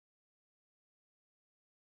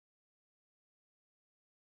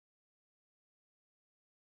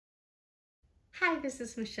Hi, this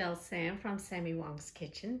is Michelle Sam from Sammy Wong's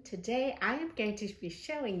Kitchen. Today I am going to be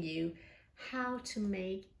showing you how to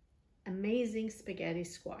make amazing spaghetti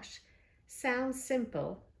squash. Sounds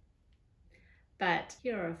simple, but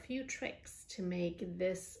here are a few tricks to make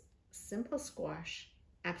this simple squash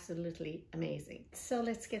absolutely amazing. So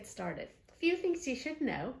let's get started. A few things you should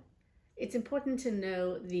know. It's important to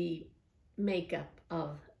know the makeup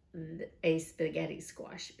of a spaghetti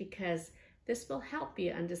squash because this will help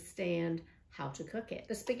you understand how to cook it.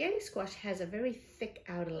 The spaghetti squash has a very thick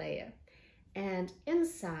outer layer, and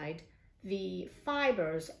inside the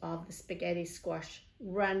fibers of the spaghetti squash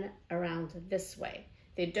run around this way.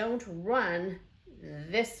 They don't run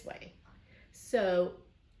this way. So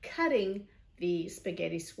cutting the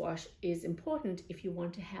spaghetti squash is important if you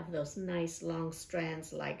want to have those nice long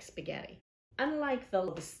strands like spaghetti. Unlike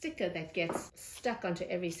the sticker that gets stuck onto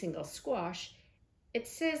every single squash, it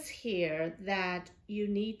says here that you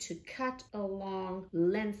need to cut along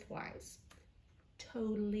lengthwise.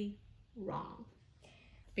 Totally wrong.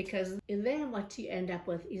 Because then what you end up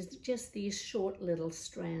with is just these short little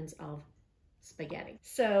strands of spaghetti.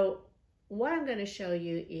 So what I'm going to show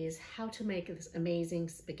you is how to make this amazing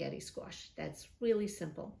spaghetti squash. That's really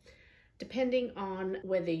simple. Depending on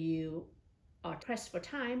whether you are pressed for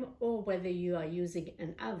time or whether you are using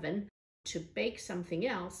an oven to bake something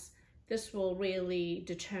else, this will really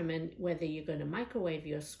determine whether you're going to microwave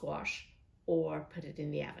your squash or put it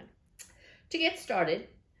in the oven. To get started,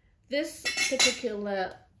 this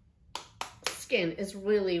particular skin is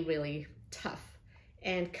really tough,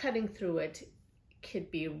 and cutting through it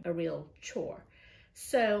could be a real chore.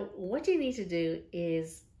 So what you need to do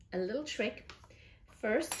is a little trick.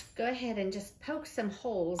 First, go ahead and just poke some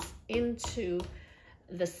holes into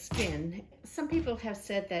the skin. Some people have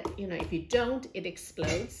said that, if you don't, it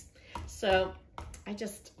explodes. So I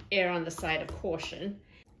just err on the side of caution.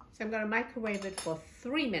 So I'm going to microwave it for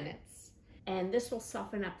 3 minutes, and this will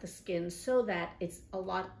soften up the skin so that it's a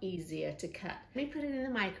lot easier to cut. Let me put it in the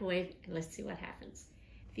microwave and let's see what happens.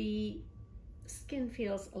 The skin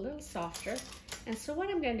feels a little softer, and so what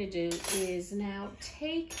I'm going to do is now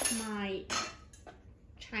take my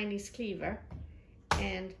Chinese cleaver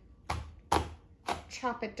and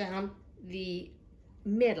chop it down the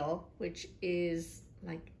middle, which is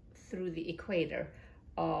like through the equator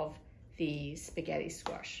of the spaghetti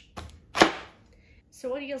squash. So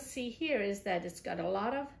what you'll see here is that it's got a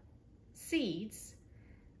lot of seeds,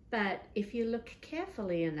 but if you look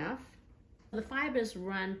carefully enough, the fibers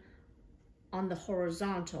run on the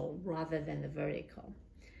horizontal rather than the vertical.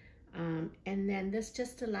 And then this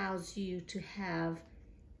just allows you to have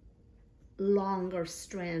longer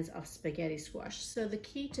strands of spaghetti squash. So the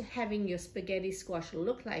key to having your spaghetti squash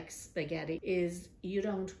look like spaghetti is you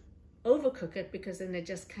don't overcook it, because then it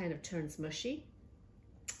just kind of turns mushy,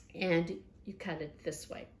 and you cut it this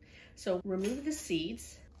way. So remove the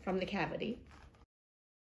seeds from the cavity.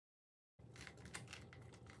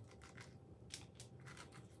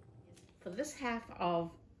 For this half of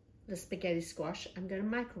the spaghetti squash, I'm going to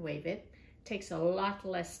microwave it. It takes a lot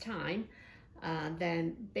less time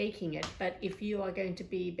than baking it, but if you are going to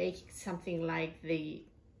be baking something like the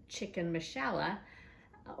chicken masala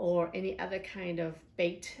or any other kind of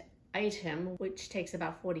baked item, which takes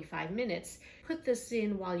about 45 minutes, put this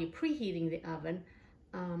in while you're preheating the oven,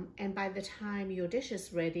 and by the time your dish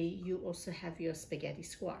is ready, you also have your spaghetti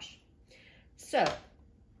squash. So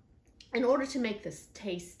in order to make this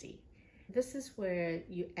tasty, this is where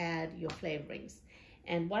you add your flavorings.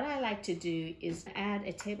 And what I like to do is add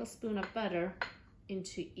a tablespoon of butter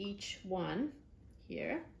into each one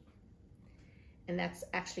here, and that's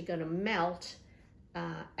actually going to melt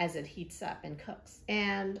as it heats up and cooks,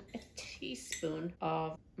 and a teaspoon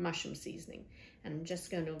of mushroom seasoning. And I'm just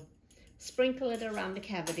going to sprinkle it around the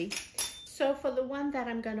cavity. So for the one that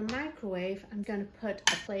I'm going to microwave, I'm going to put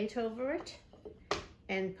a plate over it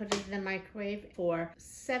and put it in the microwave for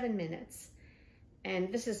 7 minutes.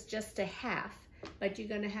 And this is just a half, but you're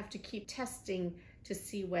going to have to keep testing to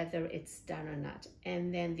see whether it's done or not.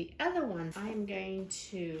 And then the other one, I'm going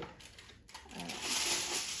to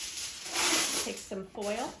take some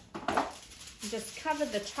foil and just cover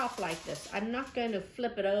the top like this. I'm not going to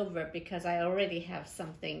flip it over because I already have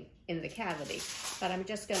something in the cavity, but I'm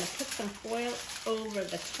just going to put some foil over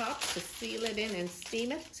the top to seal it in and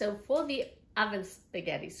steam it. So for the oven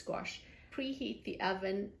spaghetti squash, preheat the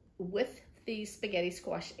oven with the spaghetti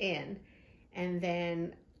squash in, and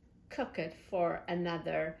then cook it for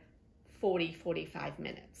another 40-45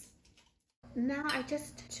 minutes. Now I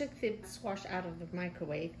just took the squash out of the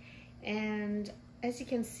microwave, and as you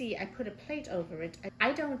can see, I put a plate over it.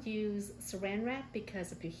 I don't use saran wrap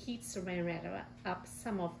because if you heat saran wrap up,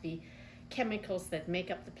 some of the chemicals that make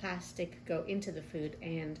up the plastic go into the food,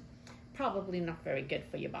 and probably not very good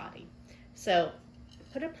for your body. So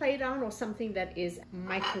put a plate on or something that is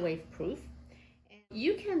microwave proof.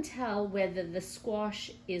 You can tell whether the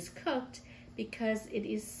squash is cooked because it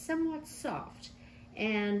is somewhat soft,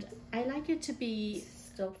 and I like it to be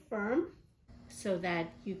still firm so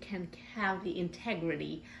that you can have the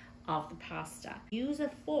integrity of the pasta. Use a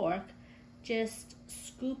fork, just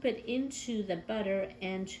scoop it into the butter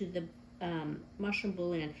and to the mushroom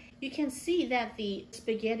bouillon. You can see that the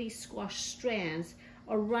spaghetti squash strands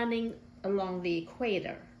are running along the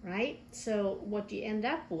equator, right? So what you end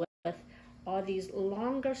up with are these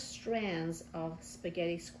longer strands of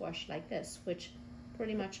spaghetti squash like this, which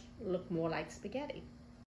pretty much look more like spaghetti.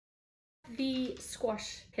 The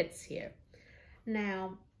squash pits here.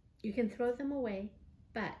 Now, you can throw them away,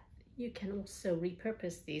 but you can also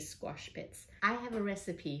repurpose these squash pits. I have a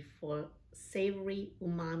recipe for savory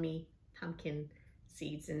umami pumpkin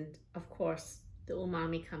seeds, and of course, the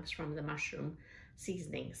umami comes from the mushroom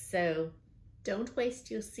seasoning. So don't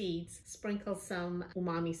waste your seeds. Sprinkle some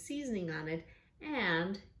umami seasoning on it,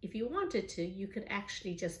 and if you wanted to, you could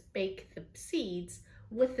actually just bake the seeds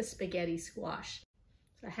with the spaghetti squash.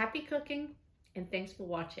 So happy cooking, and thanks for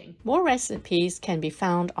watching. More recipes can be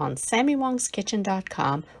found on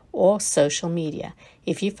sammywongsKitchen.com or social media.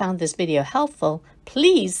 If you found this video helpful,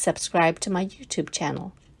 please subscribe to my YouTube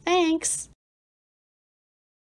channel. Thanks!